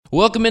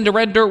Welcome into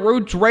Red Dirt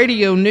Roots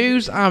Radio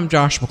News. I'm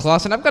Josh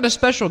McCloskey. I've got a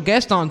special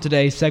guest on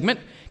today's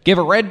segment. Give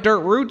a Red Dirt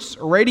Roots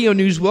Radio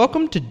News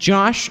welcome to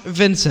Josh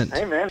Vincent.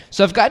 Hey, man.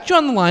 So I've got you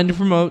on the line to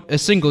promote a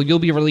single you'll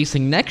be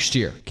releasing next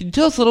year. Can you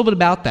tell us a little bit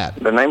about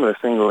that? The name of the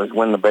single is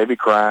When the Baby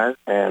Cries,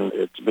 and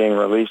it's being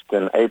released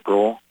in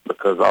April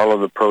because all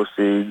of the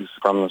proceeds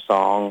from the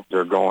song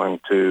are going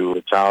to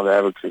the Child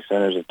Advocacy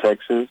Centers of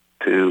Texas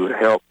to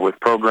help with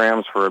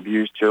programs for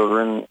abused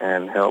children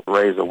and help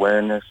raise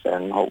awareness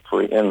and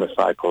hopefully end the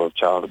cycle of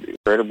child abuse.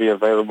 It'll be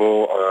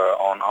available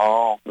on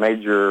all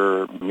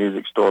major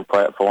music store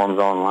platforms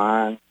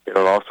online.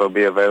 It'll also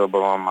be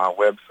available on my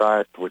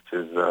website, which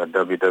is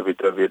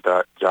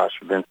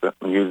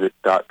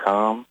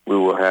www.joshvincentmusic.com. We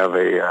will have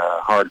a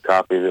hard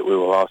copy that we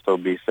will also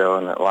be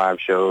selling at live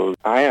shows.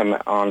 I am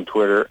on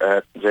Twitter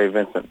at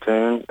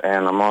jvincenttunes,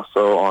 and I'm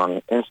also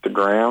on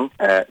Instagram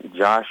at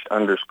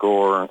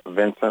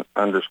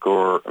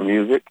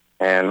Josh_Vincent_music,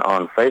 and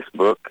on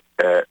Facebook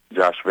at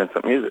Josh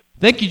Vincent Music.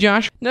 Thank you,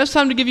 Josh. Now it's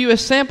time to give you a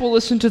sample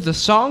listen to the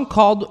song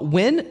called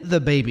When the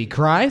Baby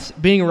Cries,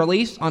 being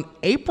released on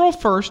April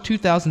 1st,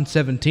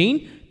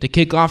 2017 to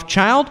kick off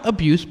Child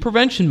Abuse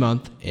Prevention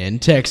Month in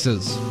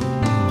Texas.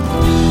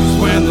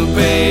 When the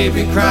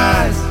baby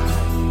cries,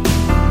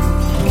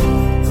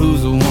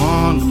 who's the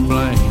one to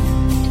blame?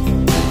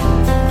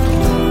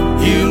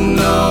 You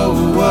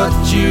know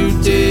what you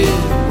did,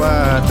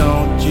 why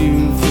don't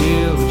you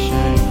feel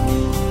ashamed?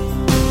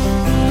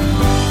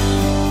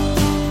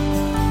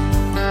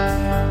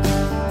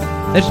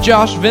 That's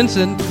Josh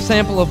Vincent, a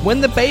sample of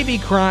When the Baby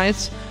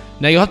Cries.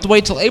 Now you'll have to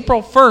wait till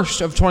April 1st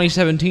of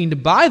 2017 to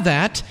buy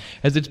that,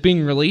 as it's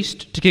being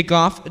released to kick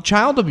off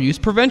Child Abuse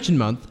Prevention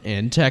Month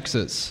in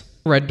Texas.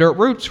 Red Dirt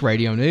Roots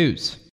Radio News.